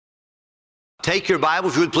Take your Bible,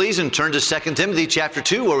 if you would please, and turn to 2 Timothy chapter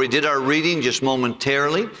 2, where we did our reading just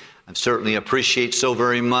momentarily. I certainly appreciate so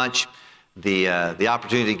very much the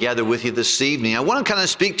opportunity to gather with you this evening. I want to kind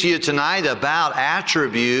of speak to you tonight about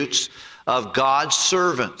attributes of God's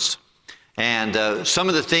servants. And some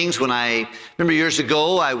of the things, when I remember years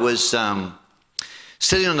ago, I was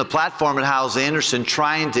sitting on the platform at Hyles-Anderson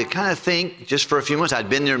trying to kind of think, just for a few months, I'd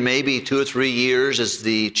been there maybe 2 or 3 years as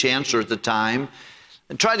the chancellor at the time,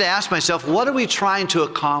 and tried to ask myself, what are we trying to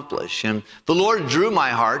accomplish? And the Lord drew my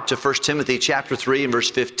heart to 1 Timothy chapter 3 and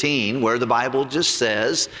verse 15, where the Bible just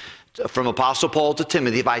says, from Apostle Paul to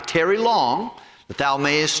Timothy, if I tarry long, that thou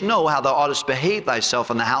mayest know how thou oughtest behave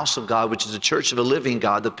thyself in the house of God, which is the church of the living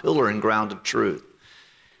God, the pillar and ground of truth.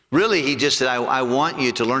 Really, he just said, I want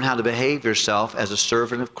you to learn how to behave yourself as a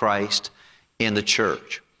servant of Christ in the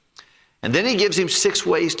church. And then he gives him 6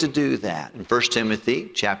 ways to do that. In 1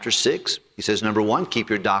 Timothy chapter 6, he says, number 1, keep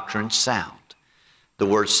your doctrine sound. The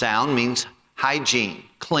word sound means hygiene,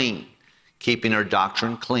 clean, keeping our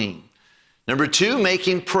doctrine clean. Number 2,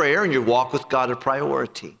 making prayer and your walk with God a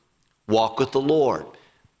priority. Walk with the Lord.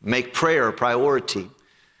 Make prayer a priority.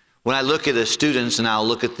 When I look at the students, and I'll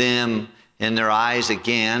look at them in their eyes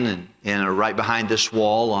again, and right behind this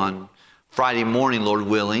wall on Friday morning, Lord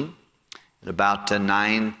willing, at about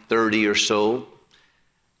 9:30 or so,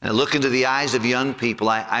 and I look into the eyes of young people,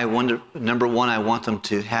 I wonder, number 1, I want them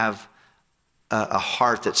to have a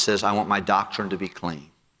heart that says, I want my doctrine to be clean.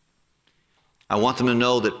 I want them to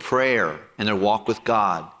know that prayer and their walk with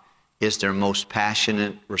God is their most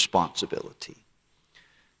passionate responsibility.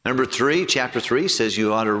 Number 3, chapter 3 says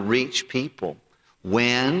you ought to reach people,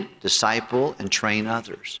 win, disciple, and train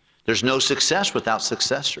others. There's no success without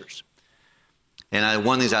successors. And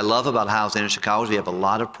one of the things I love about Hyles-Anderson College, we have a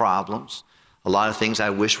lot of problems, a lot of things I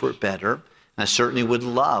wish were better. And I certainly would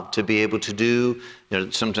love to be able to do,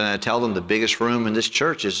 sometimes I tell them the biggest room in this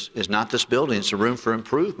church is not this building, it's a room for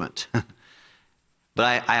improvement.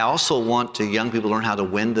 But I also want young people to learn how to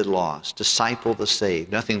win the lost, disciple the saved.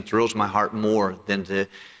 Nothing thrills my heart more than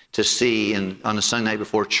to see on a Sunday night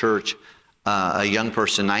before church, a young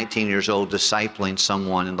person, 19 years old, discipling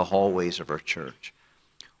someone in the hallways of our church.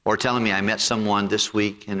 Or telling me, I met someone this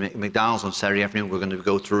week in McDonald's on Saturday afternoon, we're going to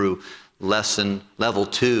go through level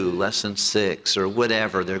 2, lesson 6, or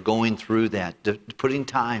whatever. They're going through that, putting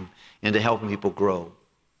time into helping people grow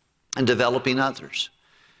and developing others.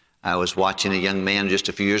 I was watching a young man just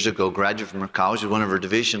a few years ago, graduate from our college, he was one of our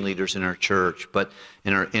division leaders in our church, but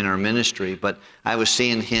in our ministry. But I was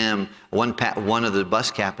seeing him, one of the bus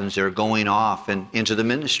captains there, going off and into the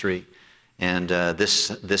ministry. And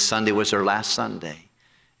this Sunday was their last Sunday.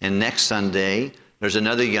 And next Sunday, there's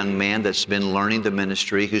another young man that's been learning the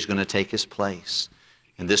ministry who's going to take his place.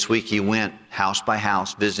 And this week he went house by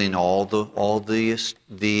house, visiting all the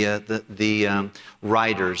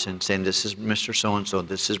writers and saying, this is Mr. So-and-so,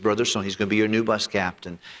 this is Brother So, he's going to be your new bus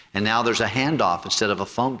captain. And now there's a handoff instead of a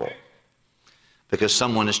fumble because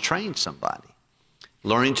someone has trained somebody.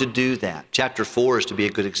 Learning to do that. Chapter 4 is to be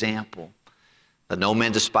a good example. That no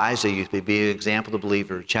man despise the youth, but be an example to the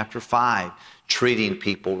believer. Chapter 5, treating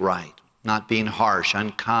people right, not being harsh,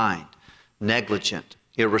 unkind, negligent,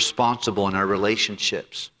 irresponsible in our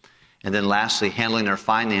relationships. And then lastly, handling our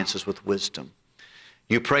finances with wisdom.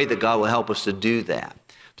 You pray that God will help us to do that.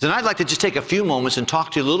 But then I'd like to just take a few moments and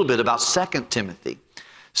talk to you a little bit about 2 Timothy.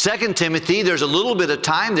 2 Timothy, there's a little bit of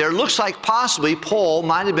time there. It looks like possibly Paul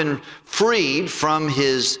might have been freed from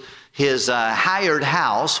his hired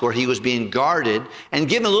house where he was being guarded and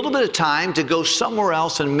given a little bit of time to go somewhere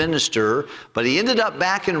else and minister, but he ended up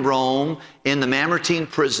back in Rome in the Mamertine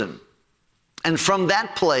prison. And from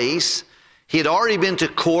that place, he had already been to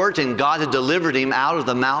court and God had delivered him out of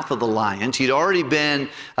the mouth of the lions. He'd already been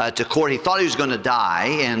to court. He thought he was going to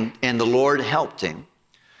die, and the Lord helped him.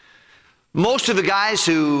 Most of the guys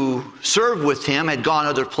who served with him had gone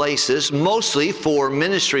other places, mostly for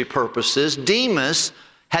ministry purposes. Demas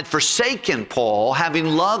had forsaken Paul, having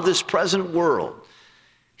loved this present world.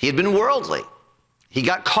 He had been worldly. He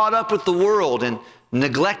got caught up with the world and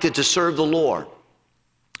neglected to serve the Lord.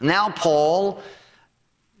 Now Paul,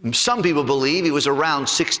 some people believe he was around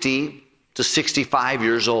 60 to 65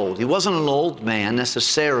 years old. He wasn't an old man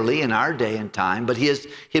necessarily in our day and time, but he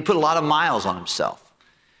had put a lot of miles on himself.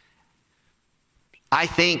 I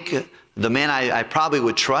think the man I probably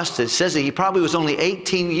would trust, it says that he probably was only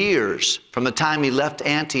 18 years from the time he left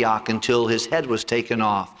Antioch until his head was taken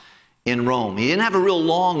off in Rome. He didn't have a real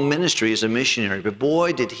long ministry as a missionary, but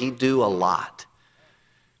boy, did he do a lot.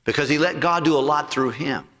 Because he let God do a lot through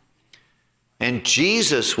him. And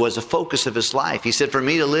Jesus was the focus of his life. He said, for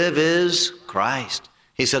me to live is Christ.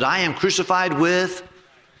 He said, I am crucified with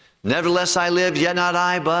Nevertheless I live, yet not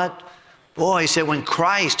I, but, boy, he said, when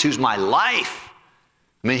Christ, who's my life.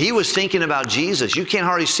 I mean, he was thinking about Jesus. You can't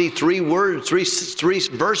hardly see three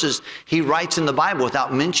verses he writes in the Bible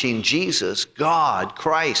without mentioning Jesus, God,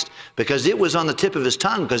 Christ, because it was on the tip of his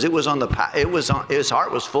tongue, because his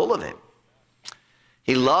heart was full of him.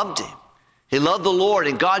 He loved him. He loved the Lord,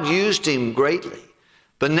 and God used him greatly.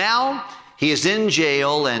 But now he is in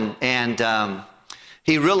jail, and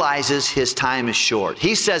he realizes his time is short.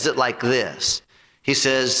 He says it like this. He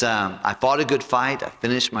says, I fought a good fight. I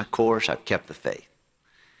finished my course. I've kept the faith.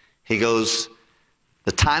 He goes,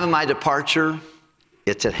 the time of my departure,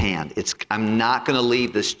 it's at hand. I'm not going to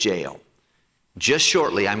leave this jail. Just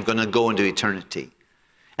shortly, I'm going to go into eternity.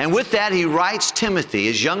 And with that, he writes Timothy,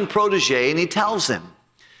 his young protege, and he tells him,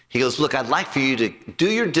 he goes, look, I'd like for you to do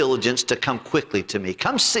your diligence to come quickly to me.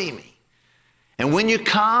 Come see me. And when you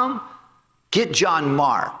come, get John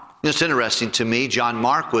Mark. It's interesting to me, John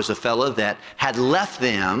Mark was a fellow that had left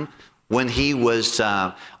them when he was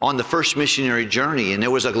on the first missionary journey. And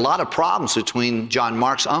there was a lot of problems between John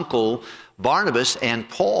Mark's uncle, Barnabas, and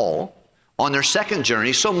Paul on their second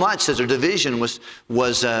journey, so much that their division was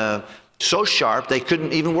so sharp they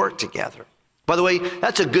couldn't even work together. By the way,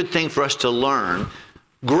 that's a good thing for us to learn.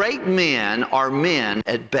 Great men are men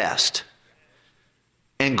at best.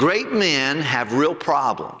 And great men have real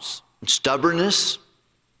problems. Stubbornness.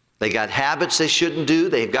 They got habits they shouldn't do.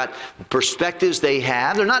 They've got perspectives they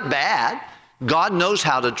have. They're not bad. God knows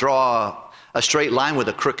how to draw a straight line with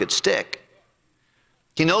a crooked stick.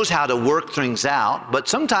 He knows how to work things out. But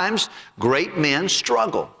sometimes great men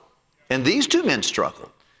struggle. And these two men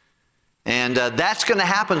struggled. And that's going to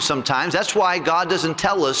happen sometimes. That's why God doesn't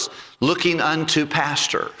tell us looking unto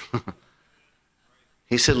pastor.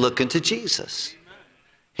 He said, look unto Jesus.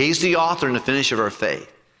 He's the author and the finisher of our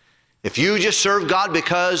faith. If you just serve God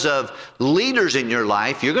because of leaders in your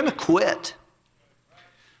life, you're going to quit.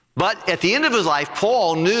 But at the end of his life,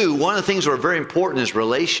 Paul knew one of the things that were very important is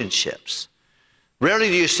relationships. Rarely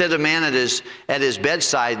do you sit a man at his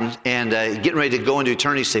bedside and getting ready to go into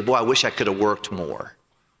eternity say, boy, I wish I could have worked more.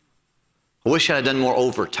 I wish I had done more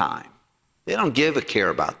overtime. They don't give a care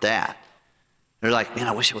about that. They're like, man,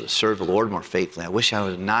 I wish I would have served the Lord more faithfully. I wish I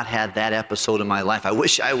would have not had that episode in my life. I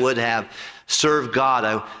wish I would have served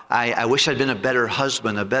God. I wish I'd been a better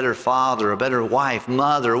husband, a better father, a better wife,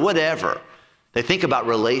 mother, whatever. They think about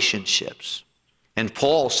relationships. And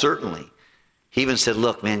Paul certainly, he even said,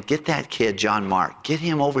 look, man, get that kid, John Mark. Get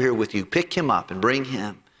him over here with you. Pick him up and bring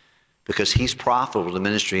him because he's profitable to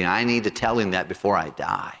ministry, and I need to tell him that before I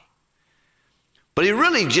die. But he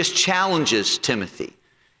really just challenges Timothy.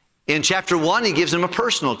 In chapter 1, he gives him a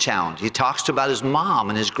personal challenge. He talks about his mom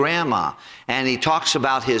and his grandma, and he talks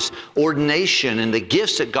about his ordination and the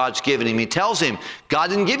gifts that God's given him. He tells him, God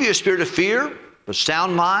didn't give you a spirit of fear, but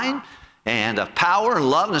sound mind, and of power and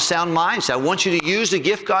love and a sound mind. He said, I want you to use the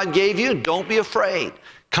gift God gave you. Don't be afraid.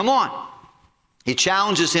 Come on. He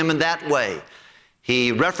challenges him in that way.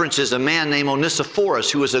 He references a man named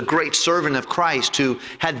Onesiphorus, who was a great servant of Christ, who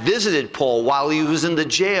had visited Paul while he was in the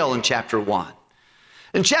jail in chapter 1.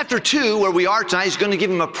 In chapter 2, where we are tonight, he's going to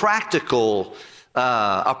give him a practical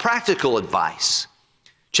advice.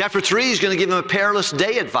 Chapter 3, he's going to give him a perilous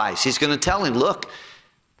day advice. He's going to tell him, look,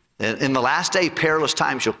 in the last day, perilous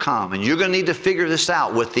times will come, and you're going to need to figure this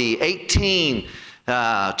out with the 18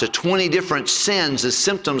 to 20 different sins as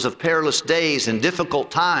symptoms of perilous days and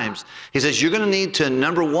difficult times. He says, you're going to need to,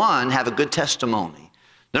 number 1, have a good testimony.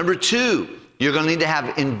 Number 2, you're going to need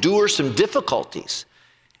to endure some difficulties.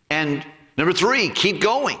 And number 3, keep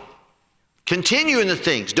going. Continue in the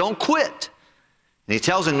things. Don't quit. And he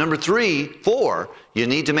tells him, number 4, you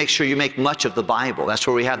need to make sure you make much of the Bible. That's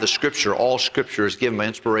where we have the scripture. All scripture is given by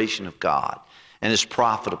inspiration of God and is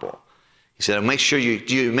profitable. He said, make sure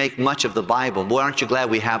you make much of the Bible. Boy, aren't you glad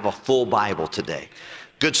we have a full Bible today?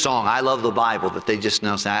 Good song. I love the Bible, that they just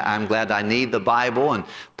know. I'm glad I need the Bible. And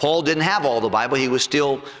Paul didn't have all the Bible. He was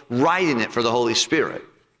still writing it for the Holy Spirit.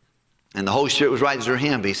 And the Holy Spirit was writing through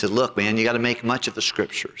him. But he said, look, man, you got to make much of the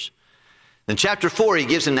scriptures. In chapter 4, he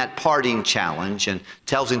gives him that parting challenge and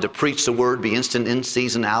tells him to preach the word, be instant in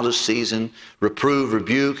season, out of season, reprove,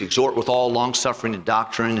 rebuke, exhort with all long-suffering and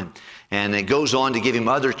doctrine. And it goes on to give him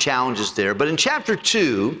other challenges there. But in chapter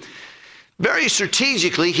 2, very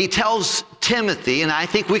strategically, he tells Timothy, and I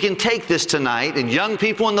think we can take this tonight, and young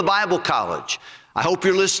people in the Bible college, I hope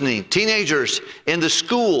you're listening. Teenagers in the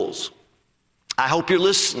schools, I hope you're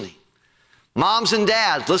listening. Moms and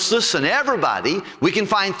dads, let's listen. Everybody, we can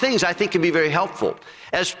find things I think can be very helpful.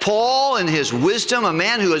 As Paul in his wisdom, a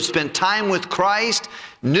man who had spent time with Christ,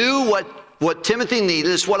 knew what Timothy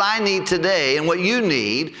needed. It's what I need today and what you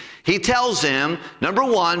need. He tells him, number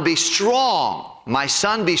one, be strong. My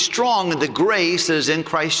son, be strong in the grace that is in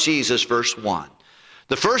Christ Jesus, verse 1.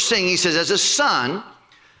 The first thing he says, as a son,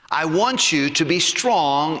 I want you to be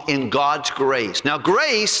strong in God's grace. Now,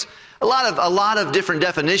 grace, a lot of different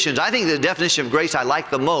definitions. I think the definition of grace I like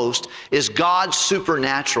the most is God's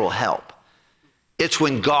supernatural help. It's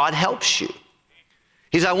when God helps you.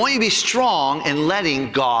 He says, I want you to be strong in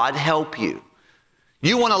letting God help you.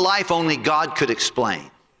 You want a life only God could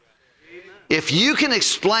explain. If you can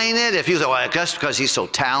explain it, if you say, well, that's because he's so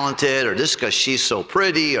talented, or this because she's so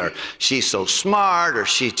pretty, or she's so smart, or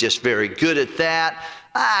she's just very good at that,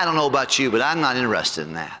 I don't know about you, but I'm not interested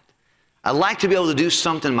in that. I'd like to be able to do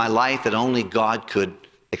something in my life that only God could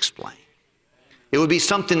explain. It would be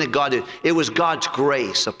something that God did. It was God's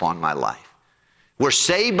grace upon my life. We're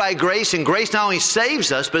saved by grace, and grace not only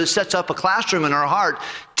saves us, but it sets up a classroom in our heart,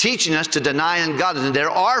 teaching us to deny ungodliness. And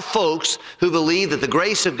there are folks who believe that the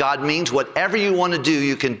grace of God means whatever you want to do,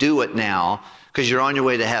 you can do it now because you're on your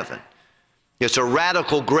way to heaven. It's a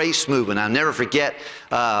radical grace movement. I'll never forget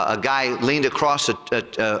a guy leaned across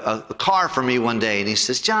a car for me one day, and he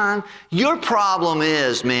says, John, your problem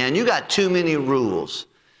is, man, you got too many rules.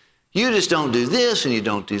 You just don't do this and you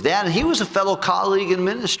don't do that. And he was a fellow colleague in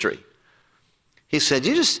ministry. He said,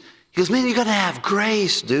 he goes, man, you got to have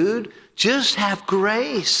grace, dude. Just have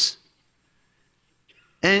grace.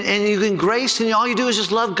 And you can grace, and all you do is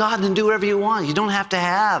just love God and do whatever you want. You don't have to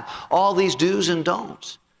have all these do's and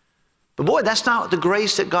don'ts. But boy, that's not the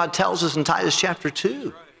grace that God tells us in Titus chapter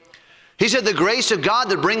 2. He said the grace of God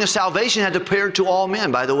that bringeth salvation had appeared to all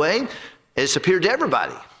men. By the way, it's appeared to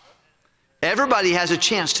everybody. Everybody has a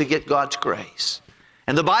chance to get God's grace.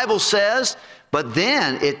 And the Bible says, but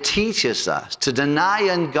then it teaches us to deny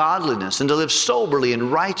ungodliness and to live soberly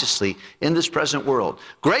and righteously in this present world.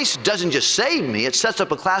 Grace doesn't just save me. It sets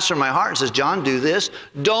up a classroom in my heart and says, John, do this.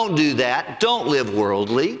 Don't do that. Don't live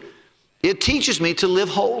worldly. It teaches me to live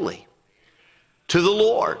holy to the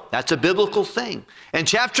Lord. That's a biblical thing. In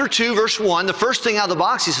chapter 2, verse 1, the first thing out of the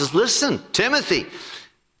box, he says, listen, Timothy,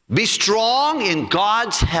 be strong in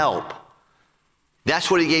God's help. That's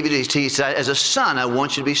what he gave you to. He said, as a son, I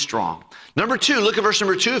want you to be strong. Number 2, look at verse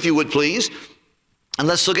number 2, if you would, please. And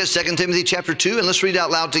let's look at 2 Timothy chapter 2, and let's read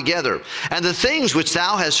out loud together. And the things which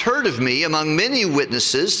thou hast heard of me among many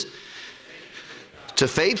witnesses, to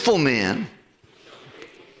faithful men,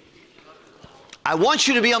 I want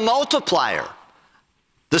you to be a multiplier.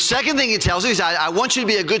 The second thing he tells you is, I want you to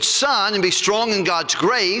be a good son and be strong in God's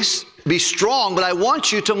grace. Be strong, but I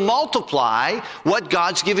want you to multiply what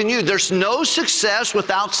God's given you. There's no success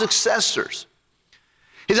without successors.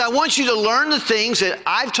 He says, I want you to learn the things that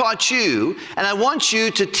I've taught you, and I want you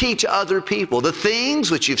to teach other people. The things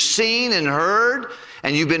which you've seen and heard,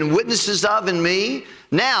 and you've been witnesses of in me.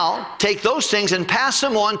 Now, take those things and pass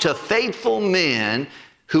them on to faithful men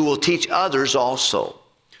who will teach others also.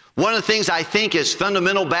 One of the things I think as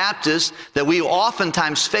fundamental Baptists that we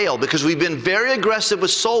oftentimes fail because we've been very aggressive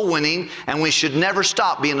with soul winning, and we should never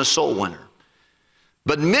stop being a soul winner.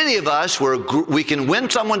 But many of us, we can win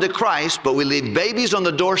someone to Christ, but we leave babies on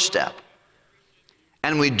the doorstep.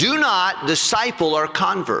 And we do not disciple our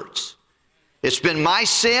converts. It's been my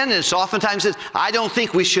sin, and it's oftentimes says, I don't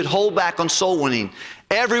think we should hold back on soul winning.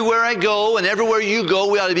 Everywhere I go and everywhere you go,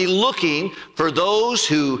 we ought to be looking for those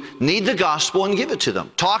who need the gospel and give it to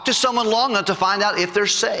them. Talk to someone long enough to find out if they're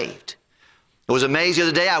saved. It was amazing the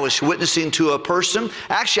other day. I was witnessing to a person.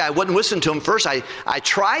 Actually, I wasn't listening to them first. I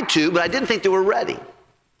tried to, but I didn't think they were ready.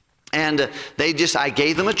 And I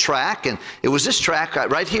gave them a track, and it was this track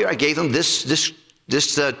right here. I gave them this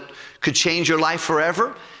could change your life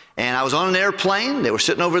forever. And I was on an airplane. They were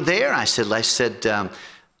sitting over there. I said,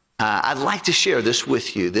 I'd like to share this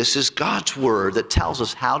with you. This is God's word that tells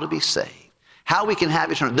us how to be saved, how we can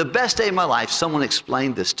have eternal. The best day of my life, someone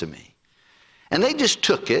explained this to me. And they just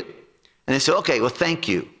took it, and they said, okay, well, thank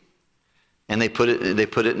you. And they put it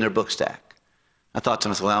in their book stack. I thought to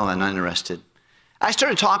myself, well, I'm not interested. I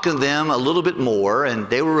started talking to them a little bit more, and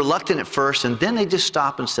they were reluctant at first, and then they just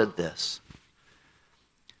stopped and said this.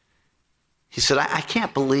 He said, I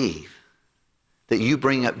can't believe that you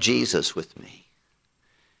bring up Jesus with me.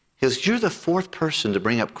 He goes, you're the fourth person to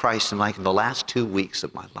bring up Christ in the last 2 weeks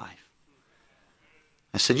of my life.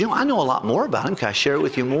 I said, I know a lot more about him. Can I share it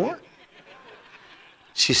with you more?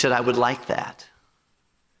 She said, I would like that.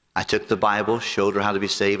 I took the Bible, showed her how to be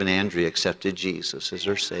saved, and Andrea accepted Jesus as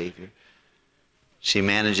her Savior. She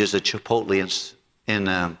manages a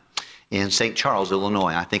Chipotle in St. Charles,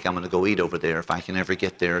 Illinois. I think I'm going to go eat over there if I can ever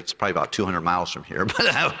get there. It's probably about 200 miles from here.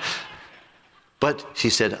 But she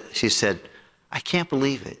said, I can't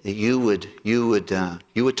believe it that you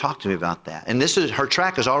would talk to me about that. And her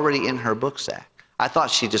track is already in her book sack. I thought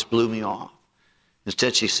she just blew me off.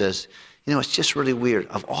 Instead, she says, it's just really weird.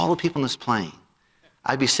 Of all the people in this plane,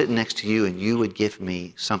 I'd be sitting next to you and you would give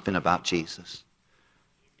me something about Jesus.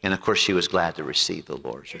 And of course, she was glad to receive the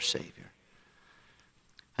Lord as her Savior.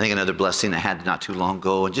 I think another blessing I had not too long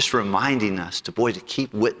ago, and just reminding us to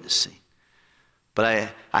keep witnessing.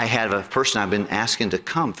 But I had a person I've been asking to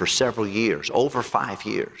come for several years, over 5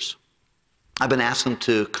 years. I've been asking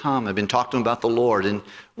to come. I've been talking to him about the Lord, and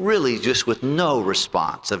really just with no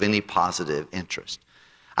response of any positive interest.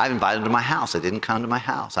 I've invited him to my house. They didn't come to my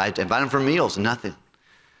house. I invited him for meals, nothing.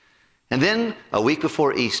 And then a week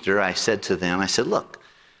before Easter, I said to them, look,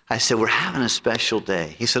 we're having a special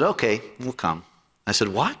day. He said, okay, we'll come. I said,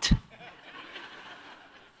 what?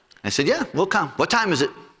 I said, yeah, we'll come. What time is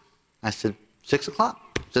it? I said, 6 o'clock.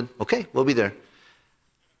 I said, okay, we'll be there.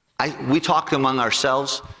 We talked among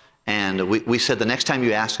ourselves, and we said, the next time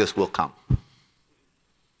you ask us, we'll come.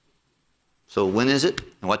 So when is it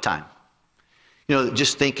and what time?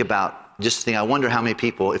 Just think, I wonder how many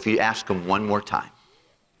people, if you ask them one more time,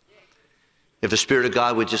 if the Spirit of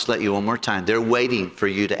God would just let you one more time, they're waiting for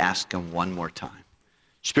you to ask Him one more time.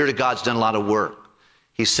 Spirit of God's done a lot of work.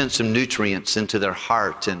 He sent some nutrients into their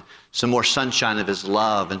heart and some more sunshine of His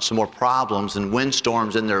love and some more problems and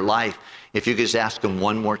windstorms in their life. If you could just ask Him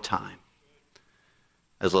one more time.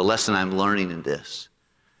 There's a lesson I'm learning in this.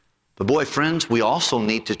 But boy, friends, we also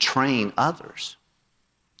need to train others.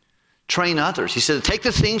 Train others. He said, take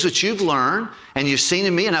the things that you've learned and you've seen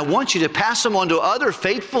in me, and I want you to pass them on to other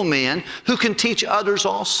faithful men who can teach others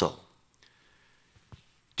also.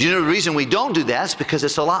 Do you know the reason we don't do that is because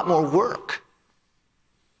it's a lot more work.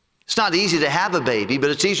 It's not easy to have a baby, but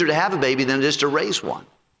it's easier to have a baby than it is to raise one.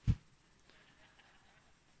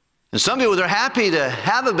 And some people, they're happy to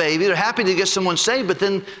have a baby, they're happy to get someone saved, but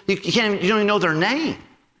then you don't even know their name.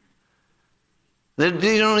 You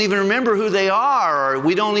don't even remember who they are, or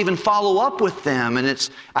we don't even follow up with them. And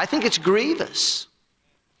I think it's grievous.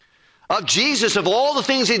 Of Jesus, of all the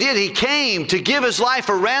things He did, He came to give His life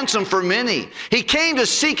a ransom for many. He came to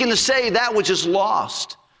seek and to save that which is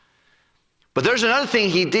lost. But there's another thing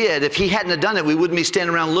He did. If He hadn't have done it, we wouldn't be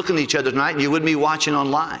standing around looking at each other tonight, and you wouldn't be watching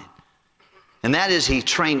online. And that is He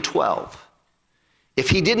trained 12. If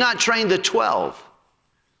He did not train the 12,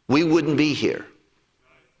 we wouldn't be here.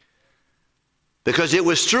 Because it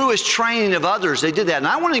was through His training of others they did that. And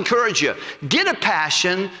I want to encourage you, get a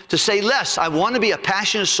passion to say, less, I want to be a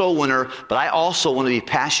passionate soul winner, but I also want to be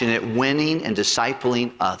passionate winning and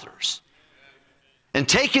discipling others. And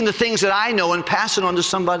taking the things that I know and passing on to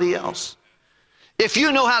somebody else. If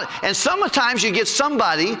you know how, and sometimes you get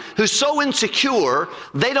somebody who's so insecure,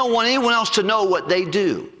 they don't want anyone else to know what they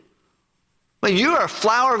do. But you're a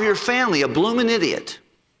flower of your family, a blooming idiot.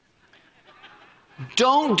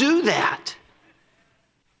 Don't do that.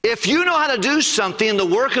 If you know how to do something in the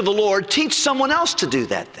work of the Lord, teach someone else to do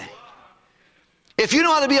that thing. If you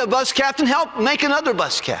know how to be a bus captain, help make another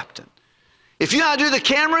bus captain. If you know how to do the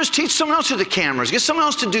cameras, teach someone else to do the cameras. Get someone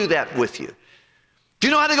else to do that with you. If you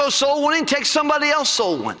know how to go soul winning, take somebody else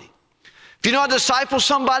soul winning. If you know how to disciple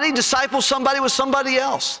somebody with somebody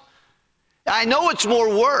else. I know it's more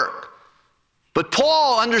work. But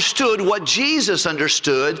Paul understood what Jesus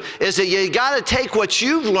understood, is that you got to take what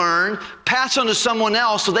you've learned, pass on to someone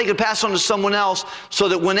else so they can pass on to someone else, so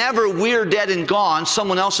that whenever we're dead and gone,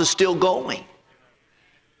 someone else is still going.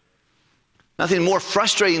 Nothing more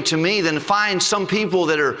frustrating to me than to find some people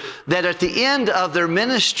that at the end of their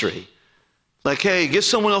ministry, like, hey, get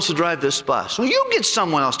someone else to drive this bus. Well, you get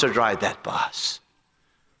someone else to drive that bus.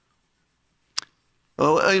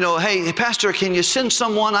 Oh, hey, Pastor, can you send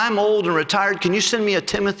someone? I'm old and retired. Can you send me a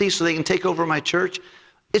Timothy so they can take over my church?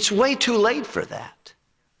 It's way too late for that.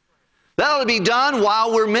 That ought to be done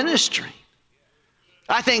while we're ministering.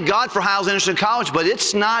 I thank God for Hiles Anderson College, but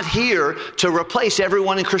it's not here to replace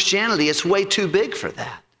everyone in Christianity. It's way too big for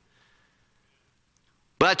that.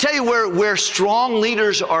 But I tell you where strong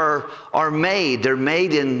leaders are made, they're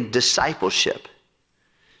made in discipleship.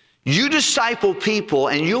 You disciple people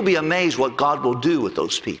and you'll be amazed what God will do with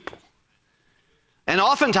those people. And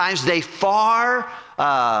oftentimes they far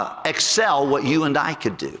excel what you and I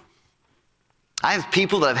could do. I have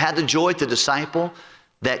people that I've had the joy to disciple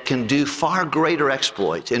that can do far greater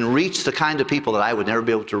exploits and reach the kind of people that I would never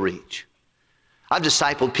be able to reach. I've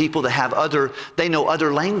discipled people that they know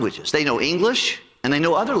other languages. They know English and they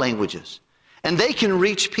know other languages. And they can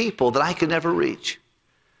reach people that I could never reach.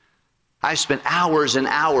 I spent hours and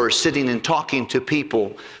hours sitting and talking to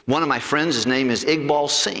people. One of my friends, his name is Iqbal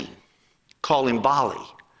Singh, call him Bali.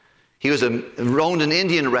 He owned an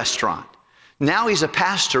Indian restaurant. Now he's a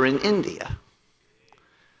pastor in India.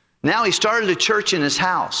 Now he started a church in his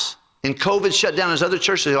house. And COVID shut down his other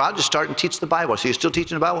church. So I'll just start and teach the Bible. So you're still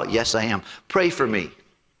teaching the Bible? Yes, I am. Pray for me. And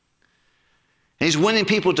he's winning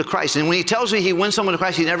people to Christ. And when he tells me he wins someone to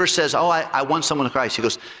Christ, he never says, oh, I won someone to Christ. He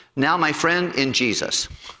goes, now my friend in Jesus.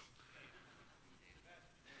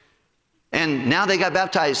 And now they got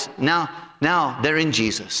baptized. Now they're in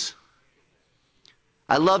Jesus.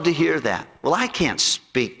 I love to hear that. Well, I can't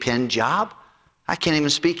speak Punjabi. I can't even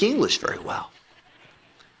speak English very well.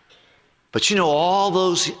 But you know, all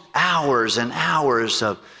those hours and hours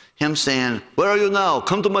of him saying, where are you now?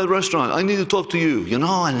 Come to my restaurant. I need to talk to you. You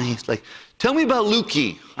know, and he's like, tell me about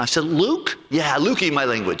Lukey. I said, Luke? Yeah, Lukey, my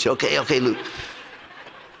language. Okay, Luke.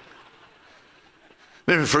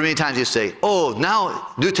 For many times you say, oh,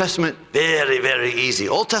 now New Testament, very, very easy.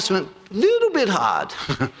 Old Testament, a little bit hard.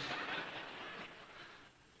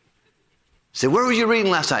 Say, where were you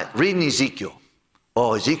reading last night? Reading Ezekiel.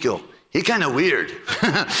 Oh, Ezekiel, he's kind of weird.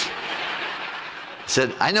 I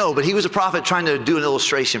said, I know, but he was a prophet trying to do an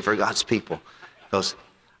illustration for God's people. He goes,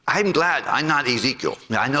 I'm glad I'm not Ezekiel.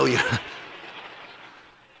 I know you.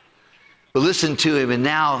 But listen to him, and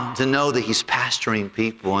now to know that he's pastoring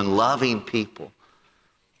people and loving people.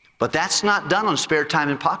 But that's not done on spare time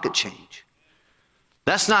and pocket change.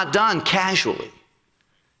 That's not done casually.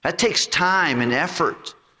 That takes time and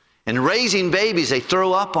effort. And raising babies, they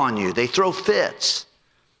throw up on you. They throw fits.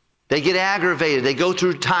 They get aggravated. They go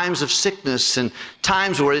through times of sickness and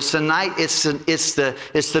times where it's the night, it's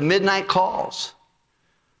the midnight calls.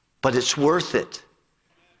 But it's worth it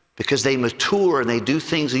because they mature and they do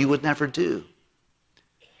things that you would never do.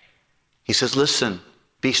 He says, listen,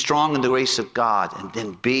 be strong in the grace of God and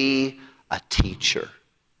then be a teacher.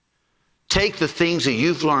 Take the things that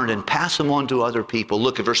you've learned and pass them on to other people.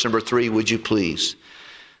 Look at verse number 3, would you please?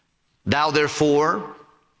 Thou therefore,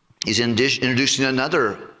 he's introducing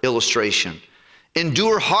another illustration.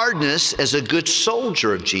 Endure hardness as a good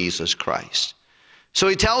soldier of Jesus Christ. So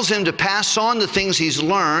he tells him to pass on the things he's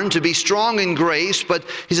learned, to be strong in grace, but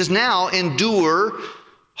he says now endure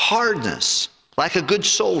hardness like a good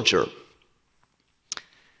soldier.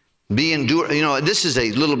 This is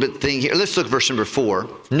a little bit thing here. Let's look at verse number 4.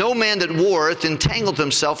 No man that warreth entangleth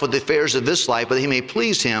himself with the affairs of this life, but he may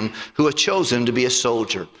please him who hath chosen to be a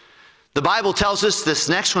soldier. The Bible tells us this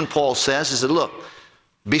next one, Paul says, is that, look,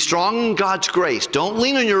 be strong in God's grace. Don't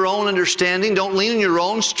lean on your own understanding. Don't lean on your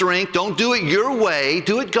own strength. Don't do it your way.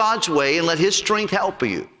 Do it God's way and let his strength help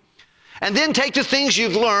you. And then take the things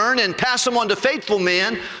you've learned and pass them on to faithful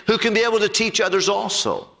men who can be able to teach others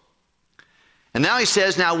also. And now he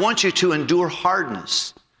says, now I want you to endure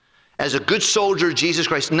hardness as a good soldier of Jesus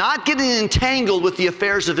Christ, not getting entangled with the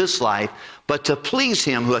affairs of this life, but to please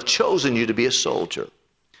him who hath chosen you to be a soldier.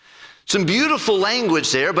 Some beautiful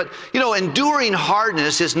language there, but enduring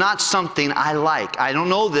hardness is not something I like. I don't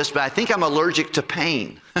know this, but I think I'm allergic to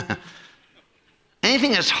pain.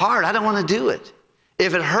 Anything that's hard, I don't want to do it.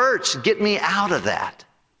 If it hurts, get me out of that.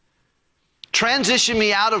 Transition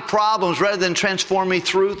me out of problems rather than transform me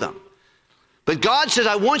through them. But God says,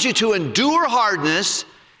 I want you to endure hardness,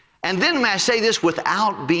 and then may I say this,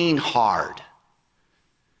 without being hard.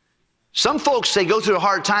 Some folks, they go through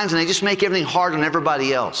hard times and they just make everything hard on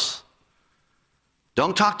everybody else.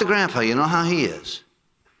 Don't talk to Grandpa, you know how he is.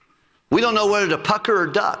 We don't know whether to pucker or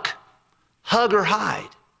duck, hug or hide.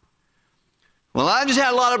 Well, I've just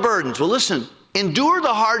had a lot of burdens. Well, listen, endure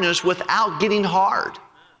the hardness without getting hard,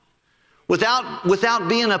 without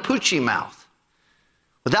being a poochie mouth,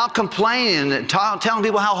 without complaining and telling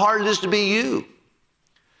people how hard it is to be you.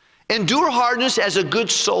 Endure hardness as a good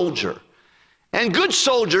soldier. And good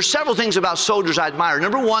soldiers, several things about soldiers I admire.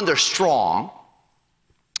 Number one, they're strong.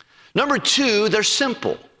 Number two, they're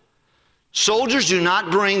simple. Soldiers do not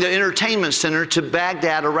bring the entertainment center to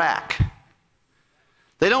Baghdad, Iraq.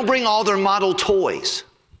 They don't bring all their model toys.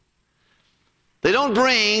 They don't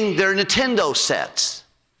bring their Nintendo sets.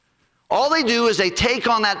 All they do is they take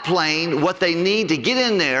on that plane what they need to get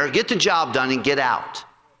in there, get the job done, and get out.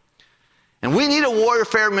 And we need a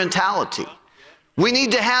warfare mentality. We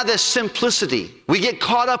need to have this simplicity. We get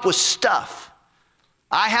caught up with stuff.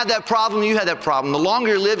 I had that problem, you had that problem. The longer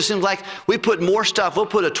you live, it seems like we put more stuff. We'll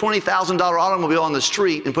put a $20,000 automobile on the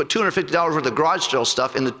street and put $250 worth of garage sale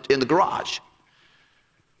stuff in the garage.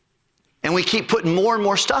 And we keep putting more and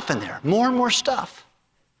more stuff in there, more and more stuff.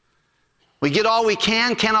 We get all we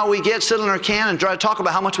can all we get, sit in our can and try to talk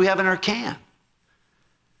about how much we have in our can.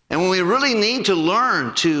 And when we really need to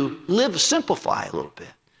learn to live, simplify a little bit.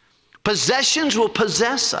 Possessions will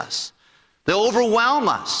possess us. They'll overwhelm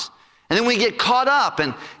us. And then we get caught up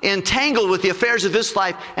and entangled with the affairs of this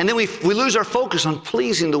life, and then we lose our focus on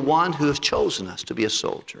pleasing the one who has chosen us to be a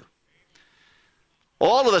soldier.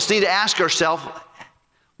 All of us need to ask ourselves,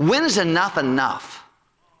 when is enough enough?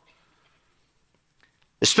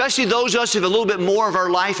 Especially those of us who have a little bit more of our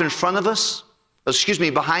life in front of us,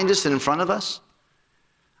 behind us than in front of us.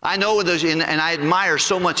 I know, and I admire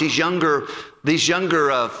so much these younger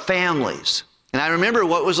families. And I remember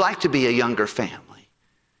what it was like to be a younger family.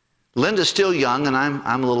 Linda's still young, and I'm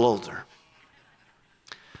a little older.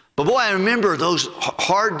 But boy, I remember those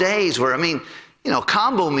hard days where,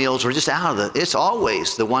 combo meals were just it's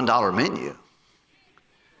always the $1 menu.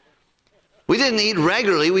 We didn't eat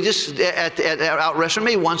regularly. We just, at our restaurant,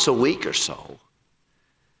 maybe once a week or so.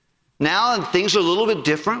 Now things are a little bit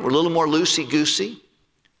different. We're a little more loosey-goosey.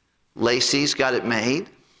 Lacey's got it made.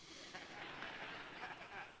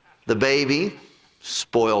 The baby,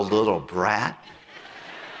 spoiled little brat.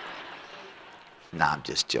 No, I'm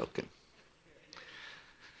just joking.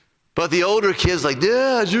 But the older kids like,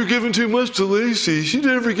 Dad, you're giving too much to Lacey. She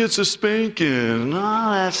never gets a spanking and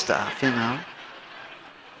all that stuff,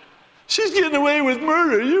 She's getting away with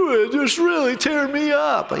murder. You would just really tear me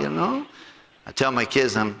up, I tell my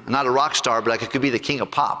kids I'm not a rock star, but I could be the king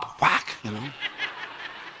of pop. Whack,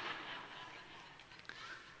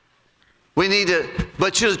 We need to,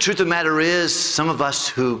 but the truth of the matter is, some of us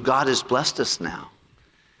who God has blessed us now,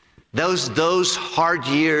 those hard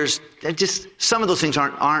years, some of those things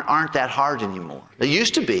aren't that hard anymore. They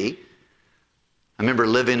used to be. I remember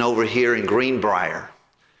living over here in Greenbrier.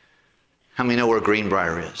 How many know where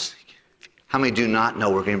Greenbrier is? How many do not know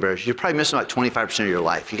where Greenbrier is? You're probably missing like 25% of your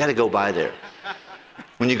life. You got to go by there.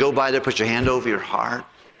 When you go by there, put your hand over your heart.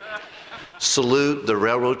 Salute the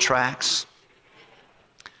railroad tracks.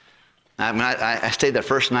 I stayed that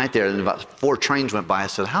first night there, and about 4 trains went by. I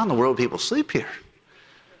said, how in the world do people sleep here?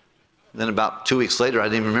 Then about 2 weeks later, I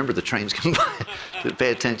didn't even remember the trains coming by. Didn't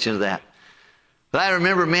pay attention to that. But I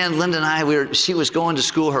remember, Linda and I, she was going to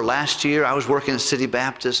school her last year. I was working at City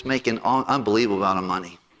Baptist, making an unbelievable amount of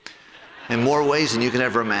money. In more ways than you can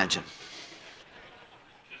ever imagine.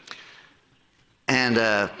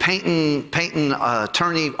 And painting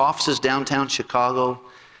attorney offices downtown Chicago,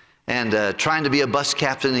 and trying to be a bus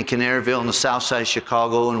captain in Canaryville on the south side of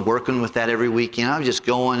Chicago, and working with that every weekend. I was just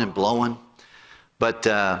going and blowing. But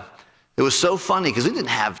it was so funny because we didn't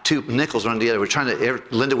have 2 nickels running together.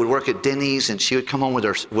 Linda would work at Denny's, and she would come home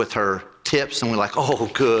with her tips, and we're like, oh,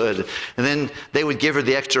 good. And then they would give her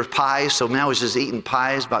the extra pies, so now I was just eating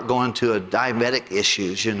pies about going to a diabetic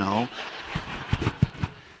issues,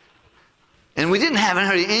 And we didn't have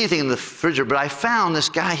anything in the refrigerator, but I found this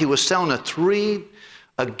guy, he was selling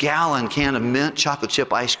a gallon can of mint chocolate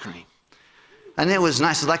chip ice cream. And it was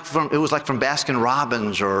nice. It was like from Baskin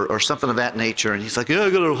Robbins or something of that nature. And he's like, yeah, I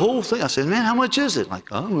got a whole thing. I said, man, how much is it?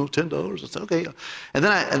 Like, I don't know, $10. I said, okay. And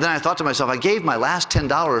then I thought to myself, I gave my last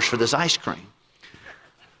 $10 for this ice cream.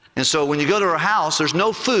 And so when you go to her house, there's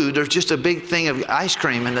no food. There's just a big thing of ice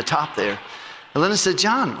cream in the top there. And Linda said,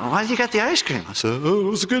 John, why did you get the ice cream? I said, oh, it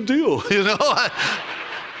was a good deal.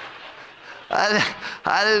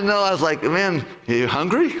 I didn't know. I was like, man, you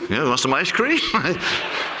hungry? Yeah, want some ice cream?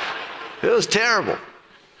 It was terrible.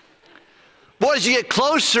 Boy, as you get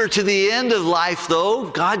closer to the end of life,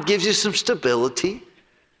 though, God gives you some stability.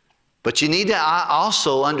 But you need to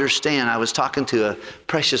also understand, I was talking to a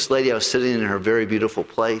precious lady. I was sitting in her very beautiful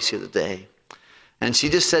place the other day. And she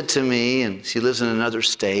just said to me, and she lives in another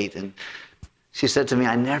state, and she said to me,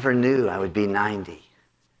 I never knew I would be 90.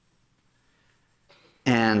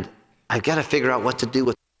 And I've got to figure out what to do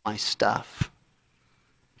with my stuff.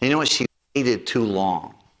 And you know what? She waited too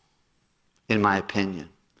long, in my opinion.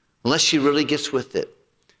 Unless she really gets with it.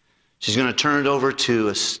 She's going to turn it over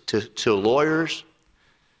to lawyers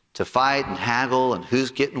to fight and haggle and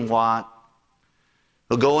who's getting what.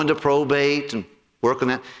 He'll go into probate and work on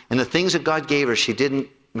that. And the things that God gave her, she didn't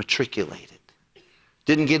matriculate it.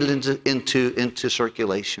 Didn't get it into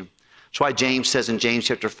circulation. That's why James says in James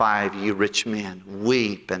chapter 5, you rich men,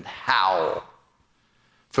 weep and howl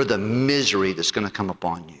for the misery that's going to come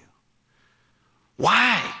upon you.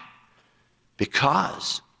 Why?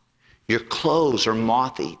 Because your clothes are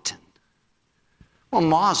moth-eaten. Well,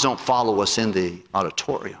 moths don't follow us in the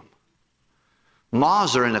auditorium.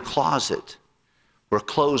 Moths are in a closet where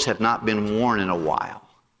clothes have not been worn in a while.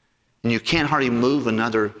 And you can't hardly move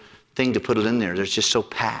another thing to put it in there. They're just so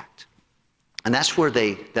packed. And that's where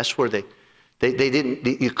they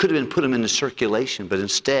didn't, you could have been put them into circulation, but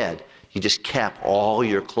instead, you just kept all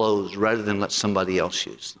your clothes rather than let somebody else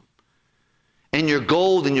use them. And your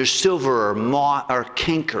gold and your silver are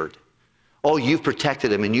cankered. Oh, you've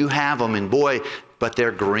protected them and you have them, and boy, but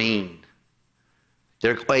they're green.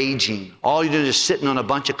 They're aging. All you're doing is sitting on a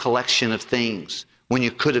bunch of collection of things when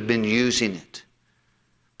you could have been using it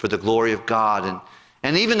for the glory of God.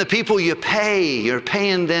 And even the people you pay, you're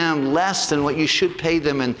paying them less than what you should pay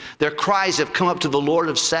them, and their cries have come up to the Lord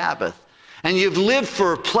of Sabbath. And you've lived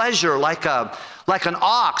for pleasure like an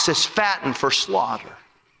ox that's fattened for slaughter.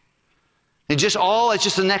 And it's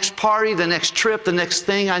just the next party, the next trip, the next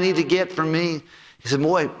thing I need to get for me. He said,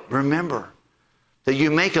 boy, remember that you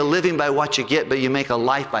make a living by what you get, but you make a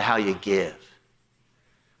life by how you give.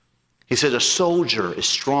 He said, a soldier is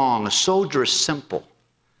strong, a soldier is simple.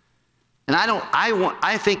 And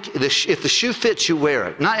I think if the shoe fits, you wear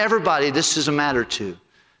it. Not everybody, this is a matter to.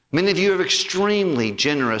 Many of you are extremely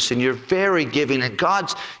generous and you're very giving, and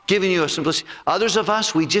God's giving you a simplicity. Others of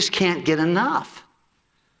us, we just can't get enough.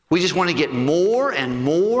 We just want to get more and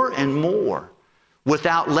more and more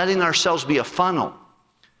without letting ourselves be a funnel.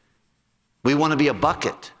 We want to be a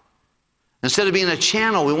bucket. Instead of being a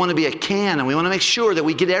channel, we want to be a can, and we want to make sure that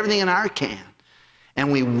we get everything in our can.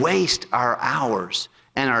 And we waste our hours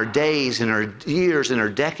and our days and our years and our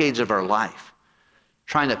decades of our life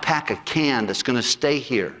trying to pack a can that's going to stay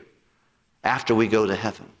here after we go to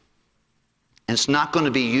heaven. And it's not going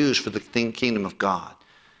to be used for the kingdom of God.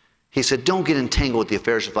 He said, don't get entangled with the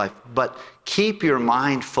affairs of life, but keep your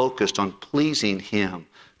mind focused on pleasing Him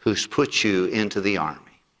who's put you into the army.